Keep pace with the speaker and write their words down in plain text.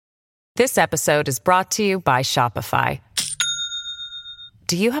This episode is brought to you by Shopify.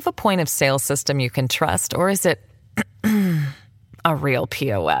 Do you have a point of sale system you can trust, or is it a real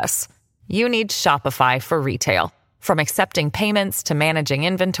POS? You need Shopify for retail. From accepting payments to managing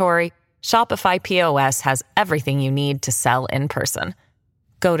inventory, Shopify POS has everything you need to sell in person.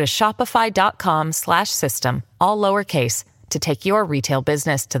 Go to shopify.com/system, all lowercase, to take your retail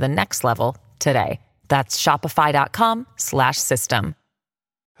business to the next level today. That's shopify.com/system.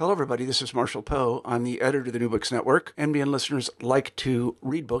 Hello, everybody. This is Marshall Poe. I'm the editor of the New Books Network. NBN listeners like to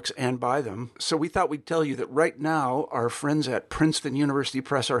read books and buy them. So we thought we'd tell you that right now, our friends at Princeton University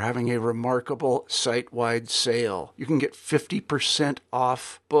Press are having a remarkable site-wide sale. You can get 50%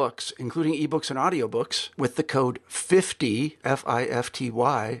 off books, including ebooks and audiobooks, with the code 50,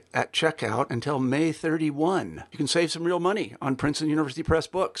 F-I-F-T-Y, at checkout until May 31. You can save some real money on Princeton University Press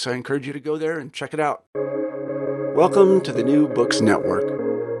books. I encourage you to go there and check it out. Welcome to the New Books Network.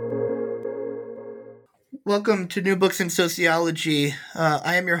 Welcome to New Books in Sociology.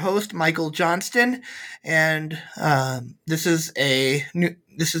 I am your host, Michael Johnston, and this is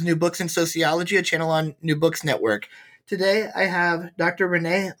New Books in Sociology, a channel on New Books Network. Today, I have Dr.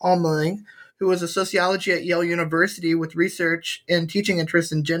 Renee Almeling, who is a sociology at Yale University with research and teaching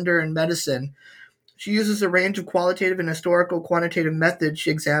interests in gender and medicine. She uses a range of qualitative and historical quantitative methods.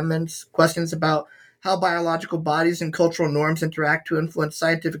 She examines questions about how biological bodies and cultural norms interact to influence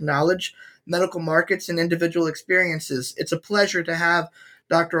scientific knowledge, medical markets, and individual experiences. It's a pleasure to have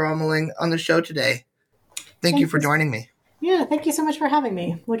Dr. Almeling on the show today. Thank you for joining me. Yeah, thank you so much for having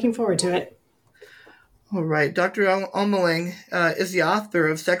me. Looking forward to it. All right. Dr. Almeling is the author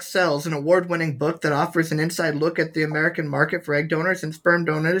of Sex Cells, an award-winning book that offers an inside look at the American market for egg donors and sperm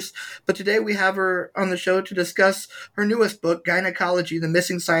donors. But today we have her on the show to discuss her newest book, Gynecology, The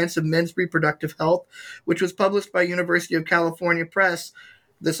Missing Science of Men's Reproductive Health, which was published by University of California Press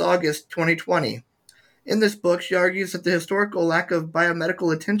this August 2020. In this book, she argues that the historical lack of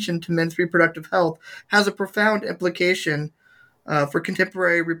biomedical attention to men's reproductive health has a profound implication for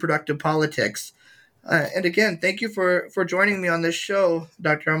contemporary reproductive politics. And again, thank you for joining me on this show,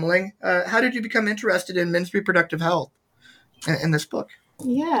 Dr. Almeling. How did you become interested in men's reproductive health in this book?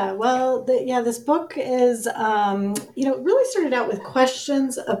 Yeah, well, this book is, really started out with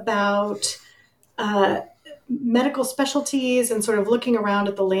questions about medical specialties and sort of looking around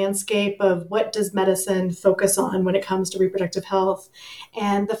at the landscape of what does medicine focus on when it comes to reproductive health.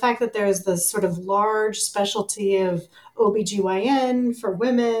 And the fact that there's this sort of large specialty of OBGYN for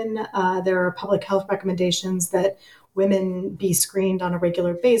women. There are public health recommendations that women be screened on a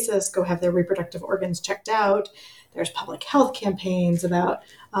regular basis, go have their reproductive organs checked out. There's public health campaigns about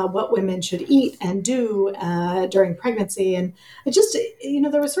what women should eat and do during pregnancy. And it just,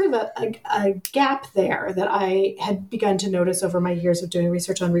 there was sort of a gap there that I had begun to notice over my years of doing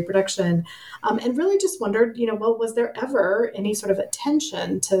research on reproduction, and really just wondered, was there ever any sort of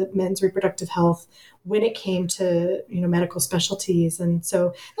attention to men's reproductive health when it came to, medical specialties? And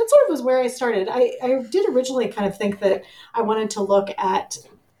so that sort of was where I started. I did originally kind of think that I wanted to look at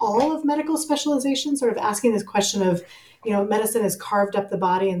all of medical specialization, sort of asking this question of, medicine has carved up the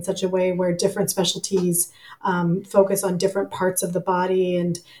body in such a way where different specialties focus on different parts of the body,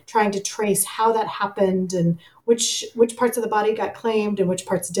 and trying to trace how that happened and which parts of the body got claimed and which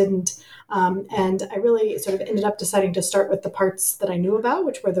parts didn't. And I really sort of ended up deciding to start with the parts that I knew about,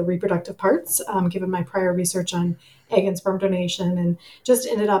 which were the reproductive parts, given my prior research on egg and sperm donation, and just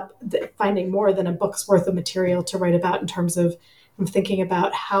ended up finding more than a book's worth of material to write about in terms of thinking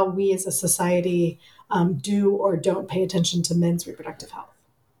about how we as a society do or don't pay attention to men's reproductive health.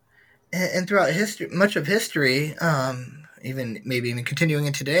 And throughout history, much of history, even continuing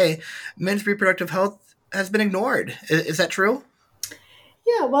in today, men's reproductive health has been ignored. Is that true?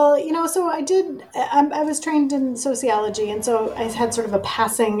 Yeah, well, so I was trained in sociology, and so I had sort of a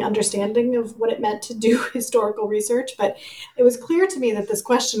passing understanding of what it meant to do historical research, but it was clear to me that this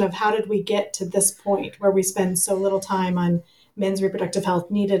question of how did we get to this point where we spend so little time on men's reproductive health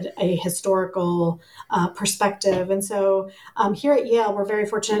needed a historical perspective. And so here at Yale, we're very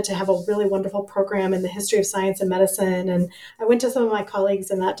fortunate to have a really wonderful program in the history of science and medicine. And I went to some of my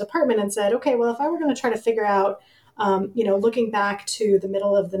colleagues in that department and said, okay, well, if I were going to try to figure out, looking back to the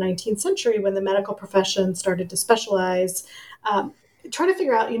middle of the 19th century when the medical profession started to specialize, try to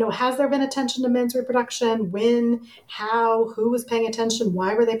figure out, has there been attention to men's reproduction? When, how, who was paying attention?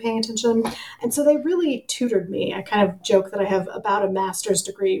 Why were they paying attention? And so they really tutored me. I kind of joke that I have about a master's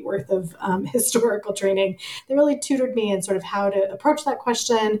degree worth of historical training. They really tutored me in sort of how to approach that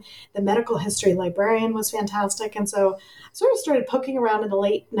question. The medical history librarian was fantastic. And so I sort of started poking around in the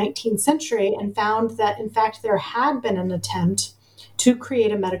late 19th century and found that, in fact, there had been an attempt to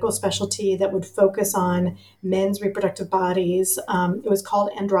create a medical specialty that would focus on men's reproductive bodies. It was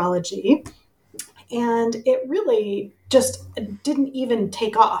called andrology. And it really just didn't even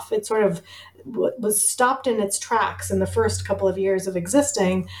take off. It sort of was stopped in its tracks in the first couple of years of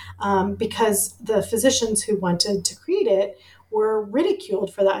existing because the physicians who wanted to create it were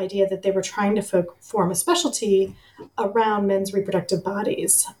ridiculed for the idea that they were trying to form a specialty around men's reproductive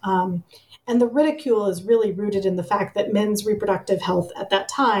bodies. And the ridicule is really rooted in the fact that men's reproductive health at that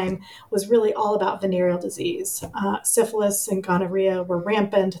time was really all about venereal disease. Syphilis and gonorrhea were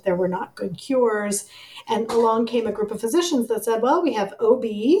rampant. There were not good cures. And along came a group of physicians that said, well, we have OB,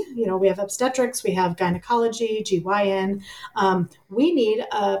 we have obstetrics, we have gynecology, GYN. We need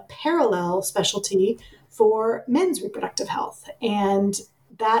a parallel specialty for men's reproductive health. And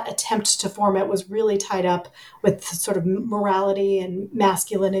that attempt to form it was really tied up with sort of morality and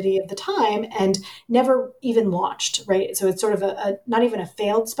masculinity of the time and never even launched, right? So it's sort of a not even a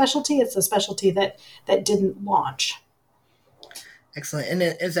failed specialty. It's a specialty that didn't launch. Excellent. And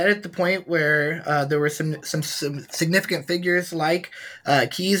is that at the point where there were some significant figures like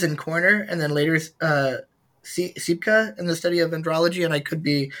Keyes and Corner, and then later Siepke in the study of andrology? And I could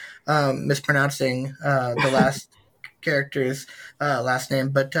be mispronouncing the last character's last name,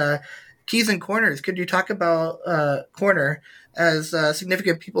 but Keyes and Corners, could you talk about Corner as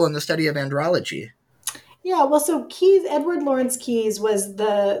significant people in the study of andrology? Yeah, well, so Keyes, Edward Lawrence Keyes, was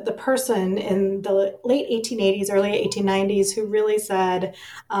the person in the late 1880s, early 1890s who really said,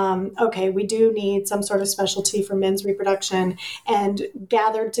 okay, we do need some sort of specialty for men's reproduction, and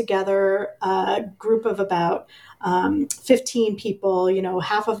gathered together a group of about 15 people.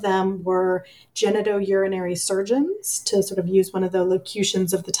 Half of them were genitourinary surgeons, to sort of use one of the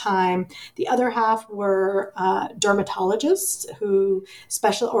locutions of the time. The other half were dermatologists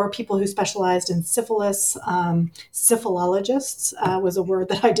or people who specialized in syphilis. Syphilologists was a word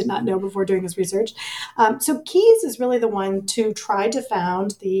that I did not know before doing this research. So Keyes is really the one to try to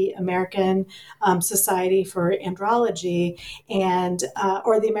found the American Society for Andrology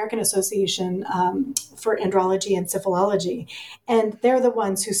or the American Association for Andrology and Syphilology. And they're the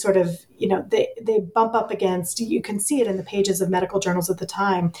ones who sort of, they bump up against, you can see it in the pages of medical journals at the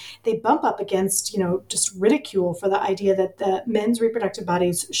time, they bump up against, just ridicule for the idea that the men's reproductive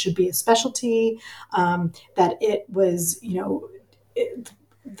bodies should be a specialty, that it was,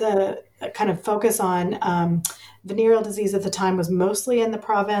 the kind of focus on venereal disease at the time was mostly in the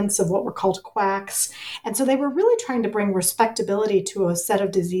province of what were called quacks. And so they were really trying to bring respectability to a set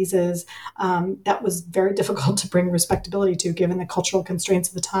of diseases that was very difficult to bring respectability to given the cultural constraints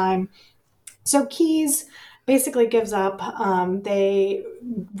of the time. So Keyes basically gives up. They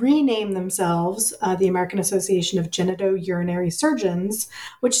rename themselves the American Association of Genitourinary Surgeons,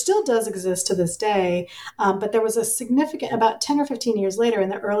 which still does exist to this day. But there was a significant, about 10 or 15 years later in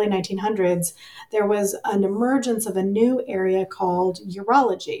the early 1900s, there was an emergence of a new area called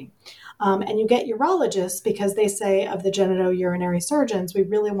urology. And you get urologists because they say of the genitourinary surgeons, we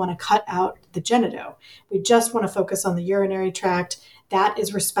really want to cut out the genito. We just want to focus on the urinary tract. That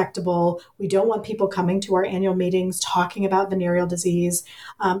is respectable. We don't want people coming to our annual meetings talking about venereal disease.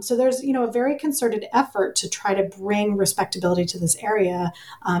 So there's, a very concerted effort to try to bring respectability to this area.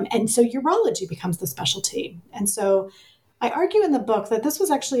 And so urology becomes the specialty. And so I argue in the book that this was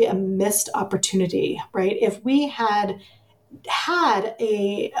actually a missed opportunity, right? If we had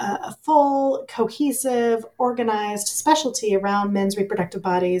a full, cohesive, organized specialty around men's reproductive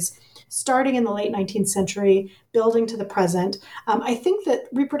bodies, starting in the late 19th century, building to the present, I think that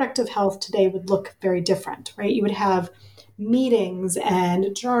reproductive health today would look very different, right? You would have meetings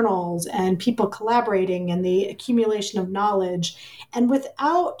and journals and people collaborating and the accumulation of knowledge. And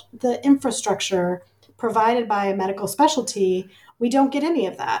without the infrastructure provided by a medical specialty, we don't get any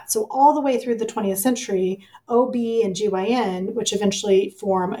of that. So all the way through the 20th century, OB and GYN, which eventually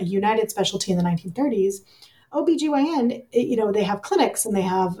form a united specialty in the 1930s, OBGYN, they have clinics and they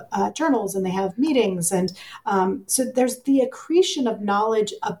have journals and they have meetings. And so there's the accretion of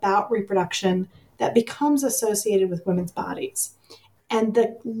knowledge about reproduction that becomes associated with women's bodies. And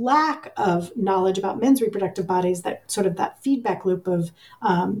the lack of knowledge about men's reproductive bodies, that sort of that feedback loop of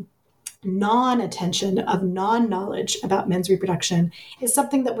non-attention, of non-knowledge about men's reproduction, is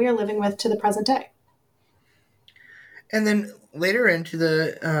something that we are living with to the present day. And then later into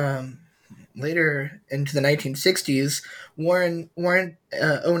the 1960s, Warren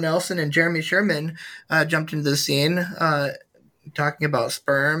O. Nelson and Jeremy Sherman jumped into the scene, talking about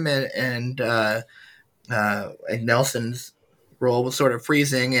sperm, and Nelson's role was sort of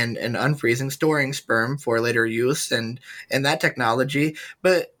freezing and unfreezing, storing sperm for later use, and that technology.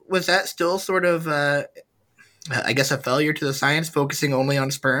 But was that still sort of I guess, a failure to the science focusing only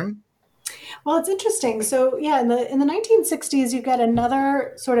on sperm? Well, it's interesting. So, yeah, in the 1960s, you get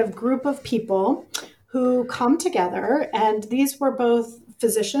another sort of group of people who come together, and these were both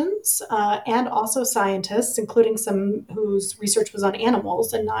physicians and also scientists, including some whose research was on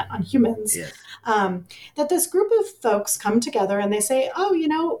animals and not on humans. Yes. That this group of folks come together and they say, oh,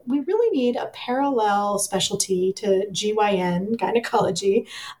 we really need a parallel specialty to GYN, gynecology,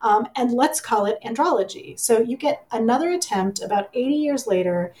 and let's call it andrology. So you get another attempt about 80 years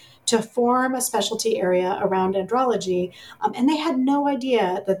later to form a specialty area around andrology. And they had no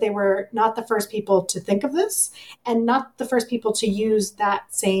idea that they were not the first people to think of this and not the first people to use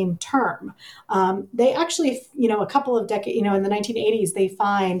that same term. They actually, a couple of decades, in the 1980s, they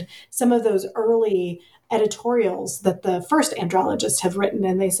find some of those early editorials that the first andrologists have written,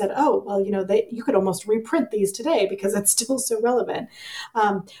 and they said, oh, well, you could almost reprint these today because it's still so relevant.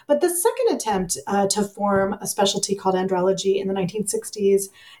 But the second attempt to form a specialty called andrology in the 1960s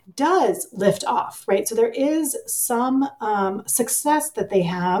does lift off, right? So there is some success that they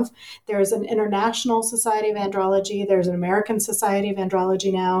have. There's an International Society of Andrology. There's an American Society of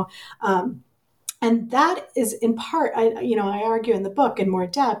Andrology now. And that is in part, I argue in the book in more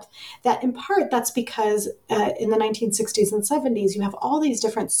depth, that in part that's because in the 1960s and 70s, you have all these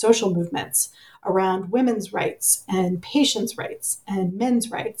different social movements around women's rights and patients' rights and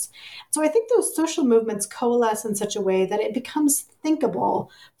men's rights. So I think those social movements coalesce in such a way that it becomes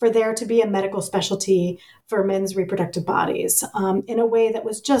thinkable for there to be a medical specialty for men's reproductive bodies in a way that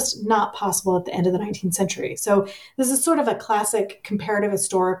was just not possible at the end of the 19th century. So this is sort of a classic comparative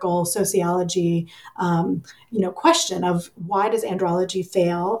historical sociology question of why does andrology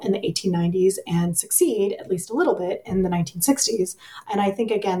fail in the 1890s and succeed at least a little bit in the 1960s? And I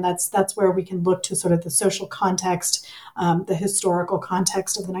think, again, that's where we can look to sort of the social context, the historical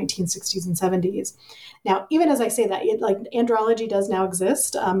context of the 1960s and 70s. Now, even as I say that, andrology does now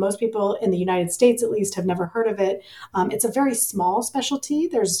exist. Most people in the United States, at least, have never heard of it. It's a very small specialty.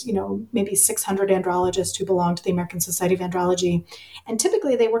 There's, maybe 600 andrologists who belong to the American Society of Andrology. And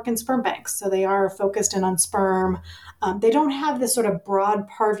typically they work in sperm banks. So they are focused in on sperm. They don't have this sort of broad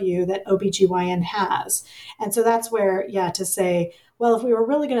purview that OBGYN has. And so that's where, to say, well, if we were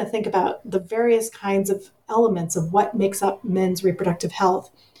really going to think about the various kinds of elements of what makes up men's reproductive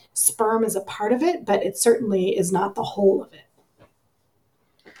health, sperm is a part of it, but it certainly is not the whole of it.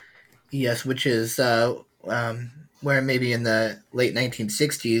 Yes, which is where maybe in the late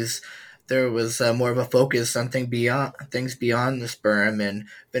 1960s, there was more of a focus on things beyond the sperm and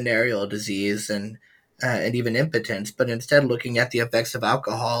venereal disease and even impotence, but instead looking at the effects of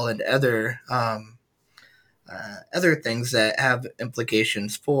alcohol and other things that have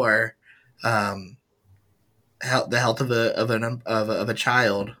implications for the health of a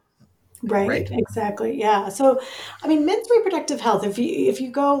child. Right, exactly. Yeah. So, men's reproductive health, if you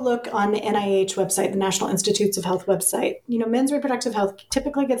go look on the NIH website, the National Institutes of Health website, men's reproductive health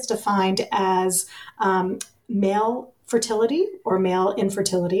typically gets defined as male fertility or male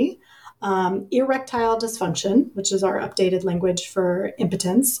infertility, erectile dysfunction, which is our updated language for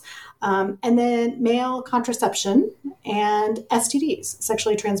impotence, and then male contraception and STDs,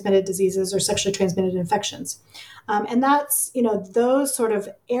 sexually transmitted diseases or sexually transmitted infections. And that's, those sort of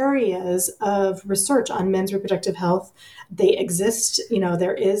areas of research on men's reproductive health, they exist,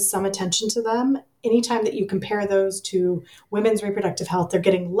 there is some attention to them. Anytime that you compare those to women's reproductive health, they're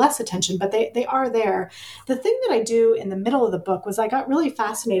getting less attention, but they are there. The thing that I do in the middle of the book was I got really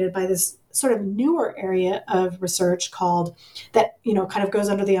fascinated by this sort of newer area of research called that, kind of goes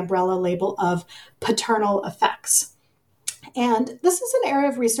under the umbrella label of paternal effects. And this is an area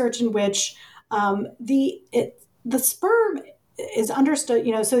of research in which the sperm is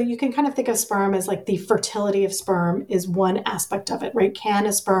understood, so you can kind of think of sperm as like the fertility of sperm is one aspect of it, right? Can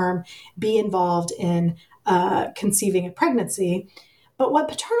a sperm be involved in conceiving a pregnancy? But what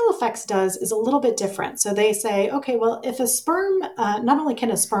paternal effects does is a little bit different. So they say, okay, well, if a sperm, not only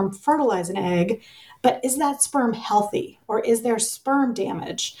can a sperm fertilize an egg, but is that sperm healthy or is there sperm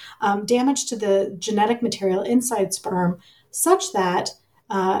damage, damage to the genetic material inside sperm such that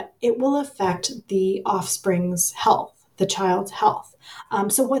it will affect the offspring's health, the child's health.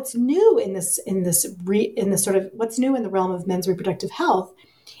 So what's new in this sort of what's new in the realm of men's reproductive health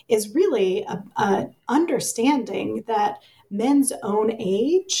is really a understanding that men's own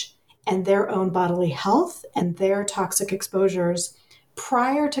age and their own bodily health and their toxic exposures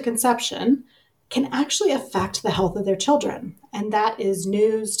prior to conception can actually affect the health of their children. And that is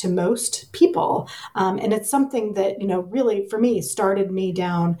news to most people. And it's something that, really for me started me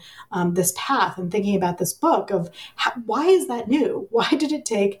down this path and thinking about this book of why is that new? Why did it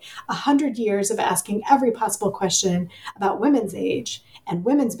take 100 years of asking every possible question about women's age and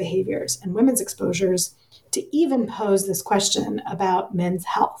women's behaviors and women's exposures to even pose this question about men's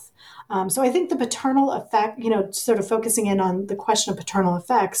health? So I think the paternal effect, sort of focusing in on the question of paternal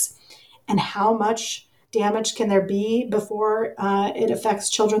effects and how much damage can there be before it affects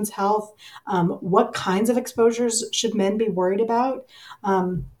children's health? What kinds of exposures should men be worried about?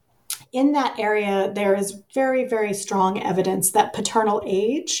 In that area, there is very, very strong evidence that paternal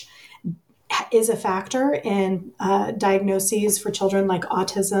age is a factor in diagnoses for children like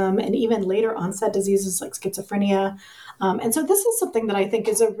autism and even later onset diseases like schizophrenia. And so this is something that I think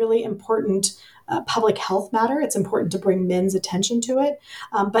is a really important public health matter. It's important to bring men's attention to it.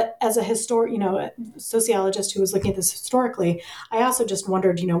 But as a a sociologist who was looking at this historically, I also just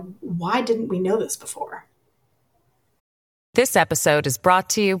wondered, why didn't we know this before? This episode is brought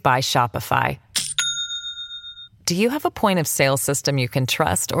to you by Shopify. Do you have a point of sale system you can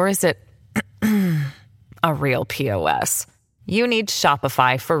trust, or is it a real POS? You need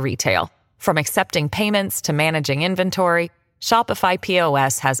Shopify for retail. From accepting payments to managing inventory, Shopify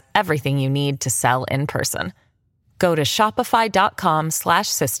POS has everything you need to sell in person. Go to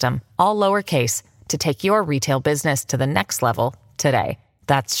shopify.com/system, all lowercase, to take your retail business to the next level today.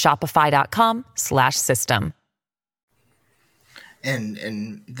 That's shopify.com/system.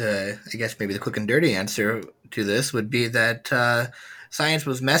 And I guess maybe the quick and dirty answer to this would be that science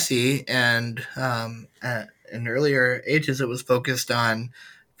was messy, and in earlier ages it was focused on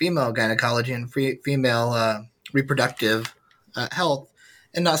female gynecology and female reproductive health,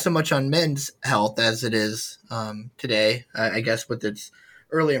 and not so much on men's health as it is today, I guess, with its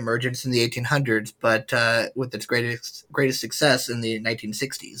early emergence in the 1800s, but with its greatest success in the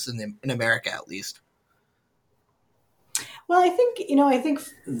 1960s, in America at least. Well, I think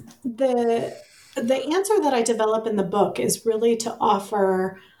the answer that I develop in the book is really to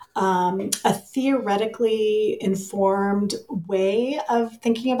offer a theoretically informed way of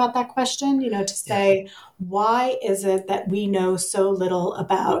thinking about that question, to say, why is it that we know so little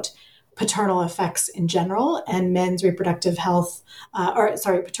about paternal effects in general and men's reproductive health,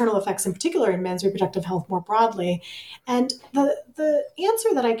 paternal effects in particular in men's reproductive health more broadly. And the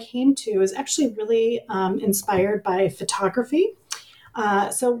answer that I came to is actually really inspired by photography.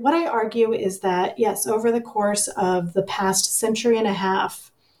 So what I argue is that, yes, over the course of the past century and a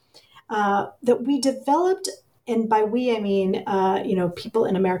half, that we developed, and by we, I mean, people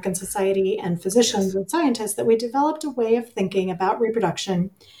in American society and physicians and scientists, that we developed a way of thinking about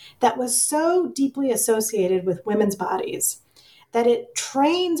reproduction that was so deeply associated with women's bodies that it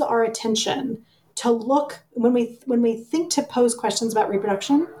trains our attention to look, when we think to pose questions about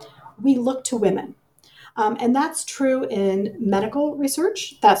reproduction, we look to women. And that's true in medical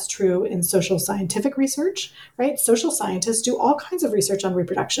research. That's true in social scientific research, right? Social scientists do all kinds of research on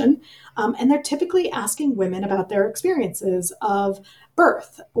reproduction, and they're typically asking women about their experiences of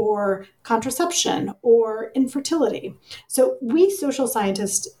birth or contraception or infertility. So we social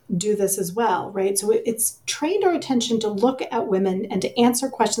scientists do this as well, right? So it's trained our attention to look at women and to answer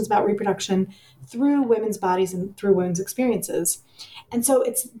questions about reproduction through women's bodies and through women's experiences. And so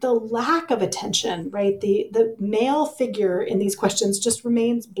it's the lack of attention, right? The male figure in these questions just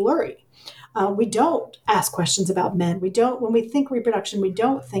remains blurry. We don't ask questions about men. When we think reproduction, we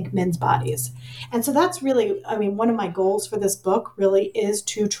don't think men's bodies. And so that's really, one of my goals for this book really is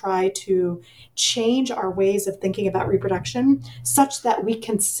to try to change our ways of thinking about reproduction such that we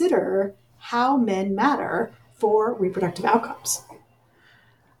consider how men matter for reproductive outcomes.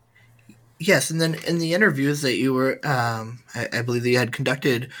 Yes, and then in the interviews that you were, I believe that you had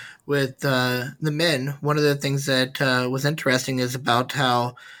conducted with the men, one of the things that was interesting is about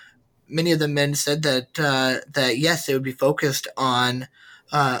how many of the men said that yes, they would be focused on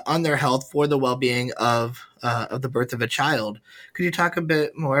their health for the well-being of the birth of a child. Could you talk a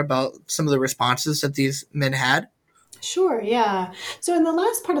bit more about some of the responses that these men had? Sure, yeah. So in the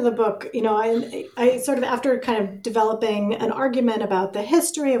last part of the book, I sort of, after kind of developing an argument about the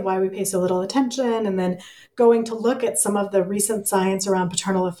history of why we pay so little attention, and then going to look at some of the recent science around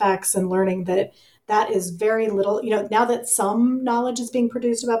paternal effects and learning that is very little, now that some knowledge is being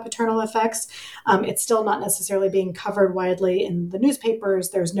produced about paternal effects, it's still not necessarily being covered widely in the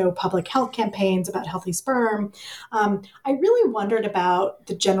newspapers. There's no public health campaigns about healthy sperm. I really wondered about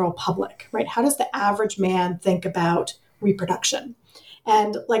the general public, right? How does the average man think about reproduction?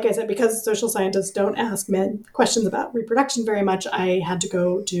 And like I said, because social scientists don't ask men questions about reproduction very much, I had to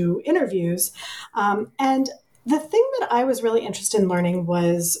go do interviews. And The thing that I was really interested in learning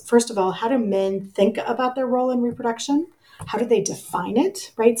was, first of all, how do men think about their role in reproduction? How do they define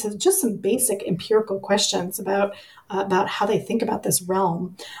it, right? So just some basic empirical questions about how they think about this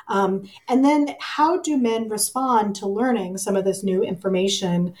realm. And then how do men respond to learning some of this new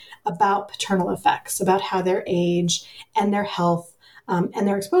information about paternal effects, about how their age and their health and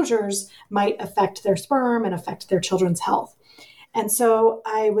their exposures might affect their sperm and affect their children's health. And so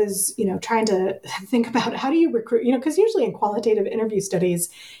I was, trying to think about how do you recruit, because usually in qualitative interview studies,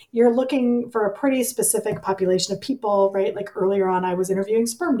 you're looking for a pretty specific population of people, right? Like earlier on, I was interviewing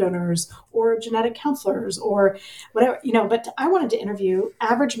sperm donors or genetic counselors or whatever, but I wanted to interview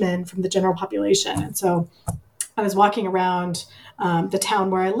average men from the general population. And so I was walking around the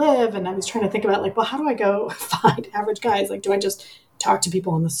town where I live, and I was trying to think about how do I go find average guys? Do I just talk to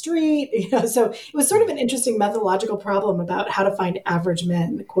people on the street? So it was sort of an interesting methodological problem about how to find average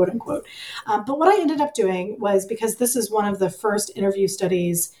men, quote unquote. But what I ended up doing was, because this is one of the first interview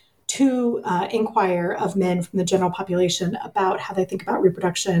studies to inquire of men from the general population about how they think about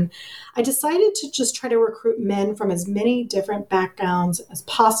reproduction, I decided to just try to recruit men from as many different backgrounds as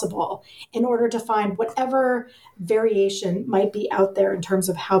possible in order to find whatever variation might be out there in terms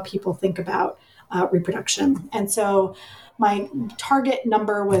of how people think about reproduction. And so my target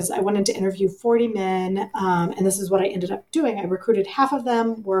number was, I wanted to interview 40 men, and this is what I ended up doing. I recruited, half of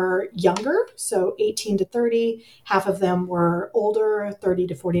them were younger, so 18 to 30. Half of them were older, 30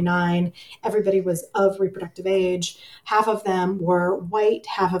 to 49. Everybody was of reproductive age. Half of them were white,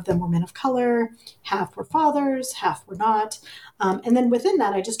 half of them were men of color, half were fathers, half were not. And then within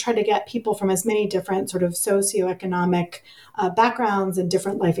that, I just tried to get people from as many different sort of socioeconomic backgrounds and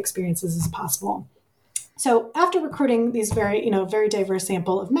different life experiences as possible. So after recruiting these very diverse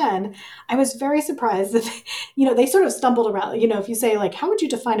sample of men, I was very surprised that, they sort of stumbled around. If you say, how would you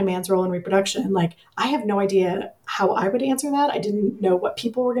define a man's role in reproduction? I have no idea how I would answer that. I didn't know what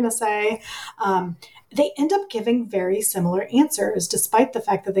people were going to say. They end up giving very similar answers, despite the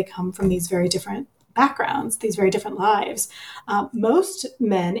fact that they come from these very different backgrounds, these very different lives. Most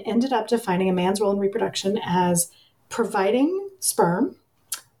men ended up defining a man's role in reproduction as providing sperm,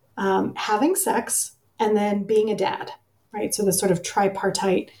 having sex, and then being a dad, right? So this sort of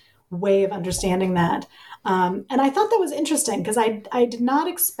tripartite way of understanding that. And I thought that was interesting, because I did not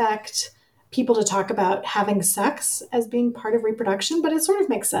expect people to talk about having sex as being part of reproduction, but it sort of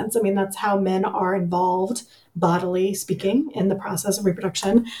makes sense. I mean, that's how men are involved, bodily speaking, in the process of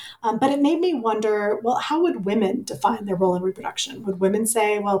reproduction. But it made me wonder, well, how would women define their role in reproduction? Would women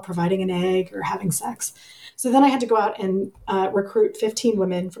say, well, providing an egg or having sex? So then I had to go out and recruit 15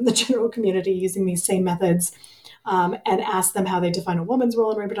 women from the general community using these same methods, and ask them how they define a woman's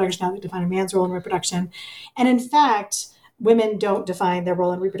role in reproduction, how they define a man's role in reproduction. And in fact, women don't define their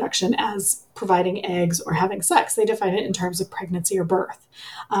role in reproduction as providing eggs or having sex. They define it in terms of pregnancy or birth.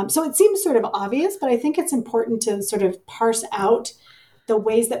 So it seems sort of obvious, but I think it's important to sort of parse out the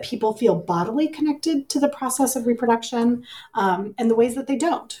ways that people feel bodily connected to the process of reproduction, and the ways that they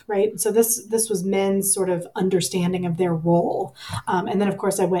don't, right? So this was men's sort of understanding of their role. And then, of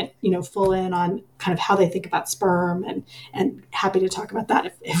course, I went, full in on kind of how they think about sperm, and happy to talk about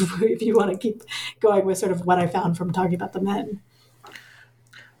that if you want to keep going with sort of what I found from talking about the men.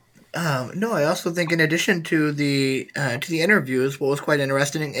 No, I also think in addition to the interviews, what was quite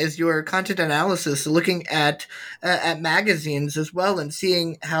interesting is your content analysis, looking at magazines as well, and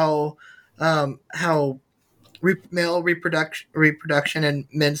seeing how male reproduction and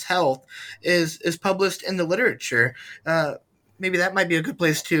men's health is published in the literature. Maybe that might be a good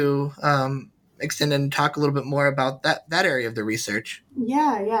place to extend and talk a little bit more about that area of the research.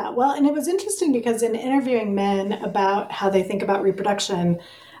 Yeah. Well, and it was interesting because in interviewing men about how they think about reproduction,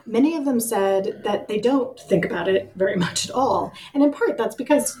 many of them said that they don't think about it very much at all. And in part, that's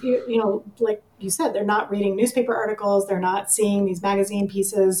because, like you said, they're not reading newspaper articles. They're not seeing these magazine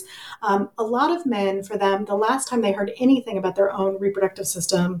pieces. A lot of men, for them, the last time they heard anything about their own reproductive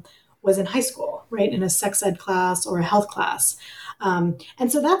system was in high school, right? In a sex ed class or a health class.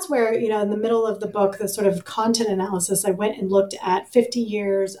 And so that's where, in the middle of the book, the sort of content analysis, I went and looked at 50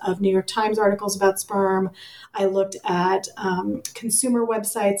 years of New York Times articles about sperm. I looked at consumer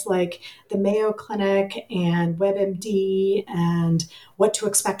websites like the Mayo Clinic and WebMD and What to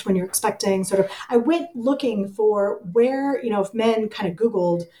Expect When You're Expecting. I went looking for where, if men kind of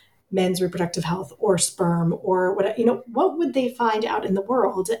Googled men's reproductive health or sperm or what would they find out in the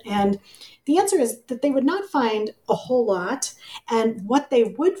world? And the answer is that they would not find a whole lot. And what they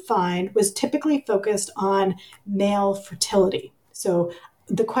would find was typically focused on male fertility. So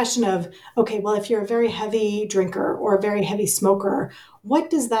the question of, okay, well, if you're a very heavy drinker or a very heavy smoker, what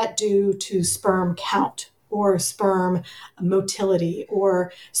does that do to sperm count? or sperm motility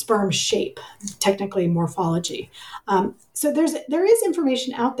or sperm shape, technically morphology. So there is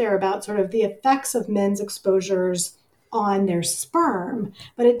information out there about sort of the effects of men's exposures on their sperm,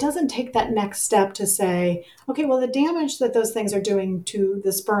 but it doesn't take that next step to say, okay, well, the damage that those things are doing to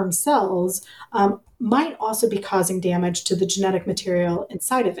the sperm cells might also be causing damage to the genetic material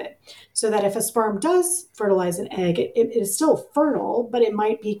inside of it. So that if a sperm does fertilize an egg, it is still fertile, but it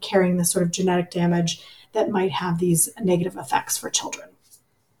might be carrying this sort of genetic damage that might have these negative effects for children.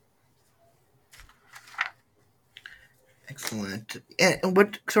 Excellent. And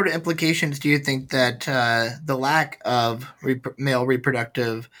what sort of implications do you think that the lack of male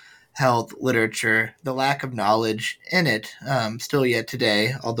reproductive health literature, the lack of knowledge in it, still yet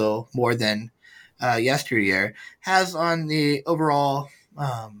today, although more than yesteryear, has on the overall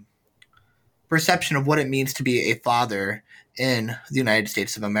perception of what it means to be a father in the United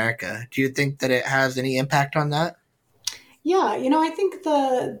States of America? Do you think that it has any impact on that? Yeah, I think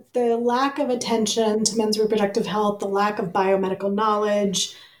the lack of attention to men's reproductive health, the lack of biomedical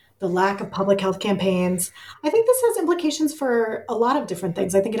knowledge, the lack of public health campaigns, I think this has implications for a lot of different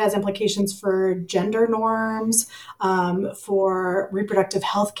things. I think it has implications for gender norms, for reproductive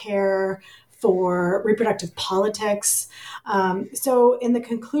health care, for reproductive politics. So in the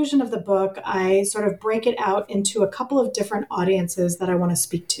conclusion of the book, I sort of break it out into a couple of different audiences that I want to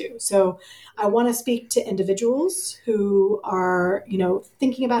speak to. So I want to speak to individuals who are,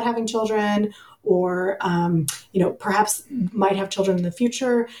 thinking about having children or, perhaps might have children in the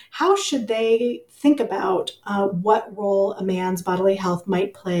future. How should they think about what role a man's bodily health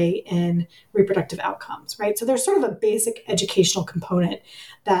might play in reproductive outcomes, right? So there's sort of a basic educational component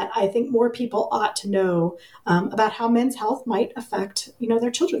that I think more people ought to know about how men's health might affect, their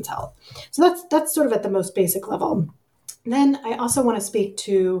children's health. So that's sort of at the most basic level. Then I also want to speak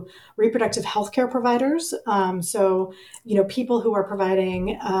to reproductive healthcare providers. So, people who are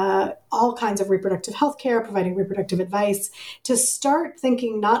providing all kinds of reproductive healthcare, providing reproductive advice, to start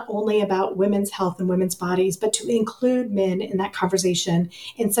thinking not only about women's health and women's bodies, but to include men in that conversation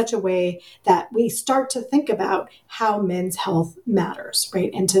in such a way that we start to think about how men's health matters,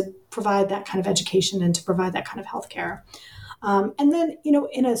 right? And to provide that kind of education and to provide that kind of healthcare. And then,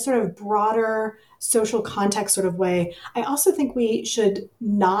 in a sort of broader social context sort of way, I also think we should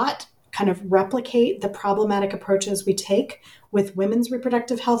not kind of replicate the problematic approaches we take with women's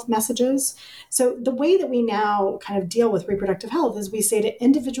reproductive health messages. So the way that we now kind of deal with reproductive health is we say to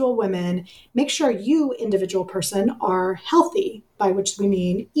individual women, make sure you, individual person, are healthy, by which we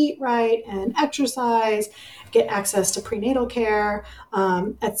mean eat right and exercise, get access to prenatal care,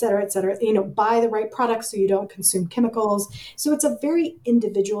 et cetera, buy the right products so you don't consume chemicals. So it's a very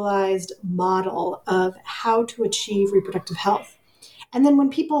individualized model of how to achieve reproductive health. And then when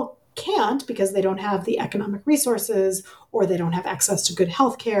people can't because they don't have the economic resources or they don't have access to good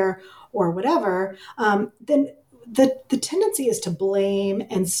health care or whatever, then the tendency is to blame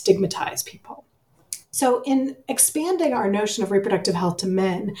and stigmatize people. So in expanding our notion of reproductive health to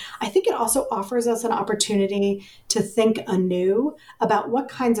men, I think it also offers us an opportunity to think anew about what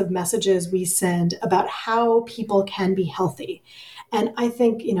kinds of messages we send about how people can be healthy. And I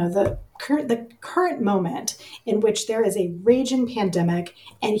think, the current moment in which there is a raging pandemic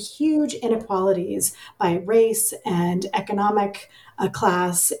and huge inequalities by race and economic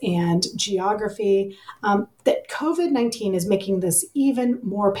class and geography, that COVID-19 is making this even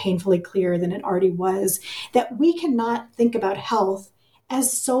more painfully clear than it already was, that we cannot think about health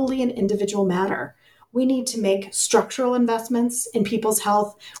as solely an individual matter. We need to make structural investments in people's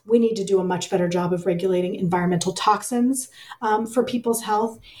health. We need to do a much better job of regulating environmental toxins for people's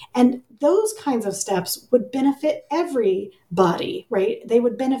health. And those kinds of steps would benefit everybody, right? They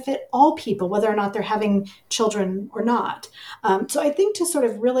would benefit all people, whether or not they're having children or not. So I think to sort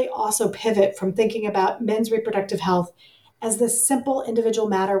of really also pivot from thinking about men's reproductive health as this simple individual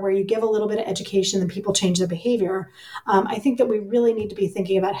matter where you give a little bit of education and people change their behavior, I think that we really need to be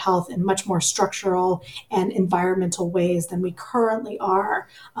thinking about health in much more structural and environmental ways than we currently are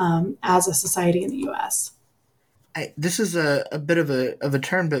as a society in the U.S. This is a bit of a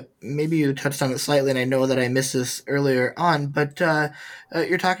term, but maybe you touched on it slightly, and I know that I missed this earlier on, but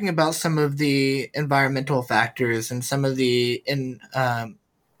you're talking about some of the environmental factors and some of the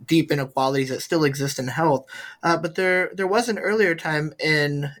deep inequalities that still exist in health. But there was an earlier time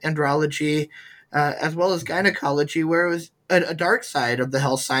in andrology as well as gynecology where it was a dark side of the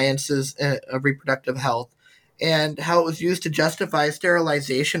health sciences of reproductive health and how it was used to justify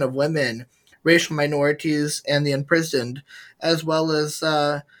sterilization of women, racial minorities, and the imprisoned, as well as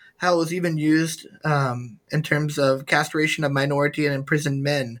how it was even used in terms of castration of minority and imprisoned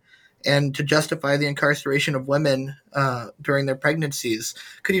men. and to justify the incarceration of women during their pregnancies.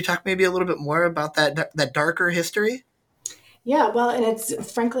 Could you talk maybe a little bit more about that darker history? Yeah, well, and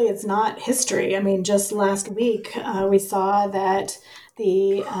it's not history. I mean, just last week, we saw that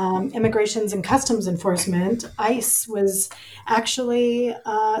the Immigrations and Customs Enforcement, ICE, was actually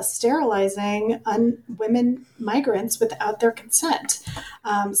sterilizing women migrants without their consent.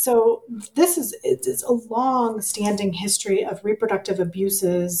 So it's a long-standing history of reproductive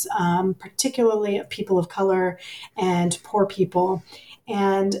abuses, particularly of people of color and poor people.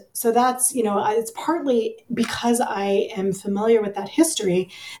 And so that's, it's partly because I am familiar with that history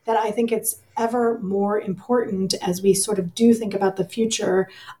that I think it's ever more important as we sort of do think about the future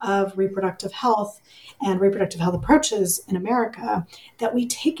of reproductive health and reproductive health approaches in America, that we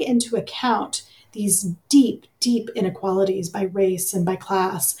take into account these deep, deep inequalities by race and by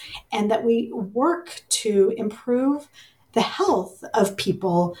class, and that we work to improve the health of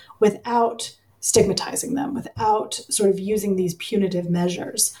people without stigmatizing them, without sort of using these punitive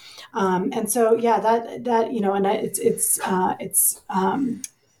measures. And so, yeah, it's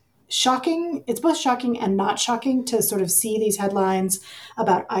shocking. It's both shocking and not shocking to sort of see these headlines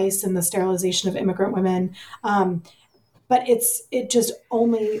about ICE and the sterilization of immigrant women. But it just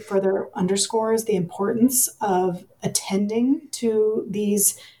only further underscores the importance of attending to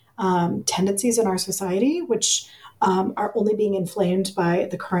these tendencies in our society, which are only being inflamed by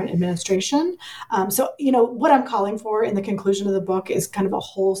the current administration. So, what I'm calling for in the conclusion of the book is kind of a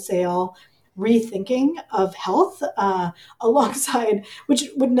wholesale rethinking of health alongside, which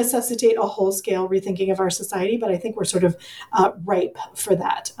would necessitate a whole-scale rethinking of our society. But I think we're sort of ripe for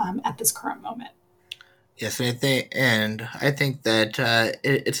that at this current moment. Yes, I think that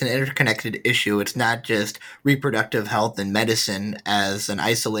it's an interconnected issue. It's not just reproductive health and medicine as an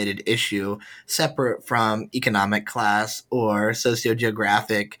isolated issue, separate from economic class or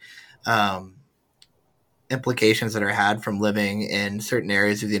sociogeographic implications that are had from living in certain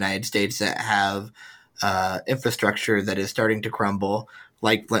areas of the United States that have infrastructure that is starting to crumble,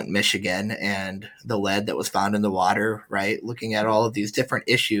 like Flint, Michigan, and the lead that was found in the water, right? Looking at all of these different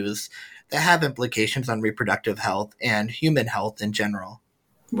issues that have implications on reproductive health and human health in general.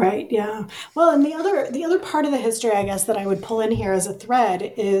 Right. Yeah. Well, and the other part of the history, I guess, that I would pull in here as a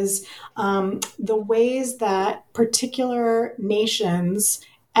thread is the ways that particular nations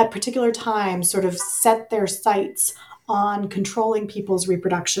at particular times sort of set their sights on controlling people's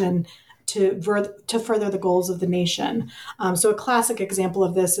reproduction to further the goals of the nation. So a classic example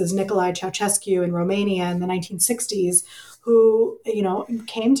of this is Nicolae Ceausescu in Romania in the 1960s, who,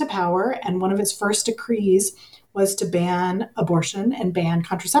 came to power, and one of his first decrees was to ban abortion and ban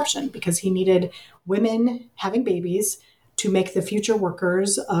contraception because he needed women having babies to make the future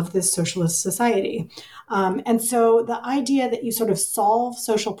workers of this socialist society. And so the idea that you sort of solve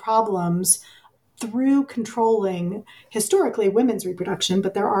social problems through controlling historically women's reproduction,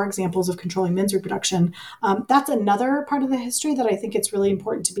 but there are examples of controlling men's reproduction. That's another part of the history that I think it's really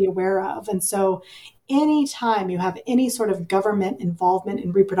important to be aware of. And so anytime you have any sort of government involvement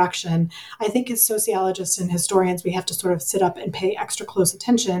in reproduction, I think as sociologists and historians, we have to sort of sit up and pay extra close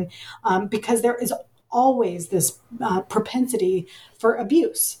attention because there is always this propensity for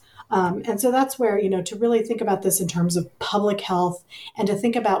abuse. And so that's where, to really think about this in terms of public health and to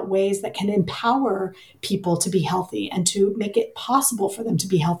think about ways that can empower people to be healthy and to make it possible for them to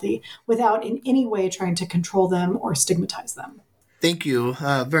be healthy without in any way trying to control them or stigmatize them. Thank you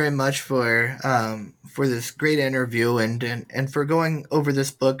very much for this great interview and for going over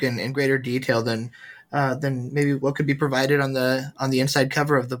this book in greater detail than maybe what could be provided on the inside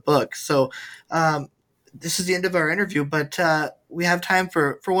cover of the book. So this is the end of our interview, but we have time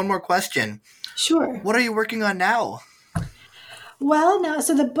for one more question. Sure. What are you working on now? Well, no.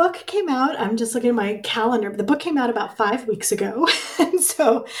 So the book came out. I'm just looking at my calendar. The book came out about 5 weeks ago, and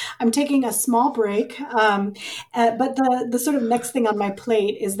so I'm taking a small break. But the sort of next thing on my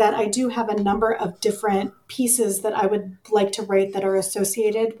plate is that I do have a number of different pieces that I would like to write that are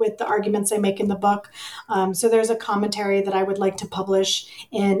associated with the arguments I make in the book. So there's a commentary that I would like to publish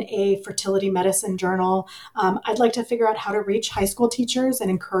in a fertility medicine journal. I'd like to figure out how to reach high school teachers and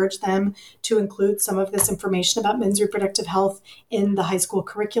encourage them to include some of this information about men's reproductive health in the high school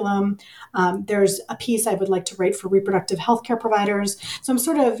curriculum. There's a piece I would like to write for reproductive healthcare providers. So I'm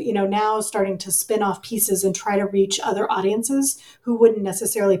sort of, now starting to spin off pieces and try to reach other audiences who wouldn't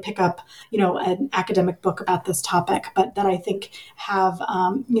necessarily pick up, an academic book about this topic, but that I think have,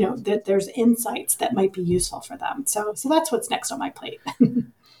 that there's insights that might be useful for them. So that's what's next on my plate.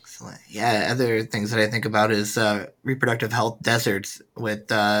 Excellent. Yeah, other things that I think about is reproductive health deserts with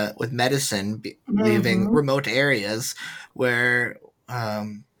medicine leaving remote areas where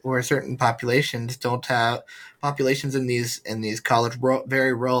or certain populations don't have populations in these college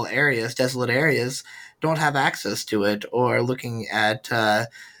very rural areas, desolate areas, don't have access to it, or looking at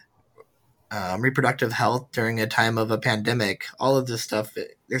reproductive health during a time of a pandemic. All of this stuff,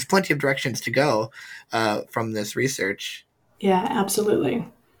 there's plenty of directions to go from this research. Yeah, absolutely.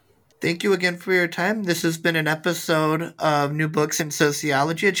 Thank you again for your time. This has been an episode of New Books in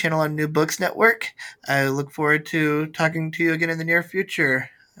Sociology, a channel on New Books Network. I look forward to talking to you again in the near future,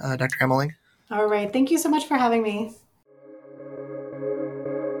 Dr. Emmeling. All right. Thank you so much for having me.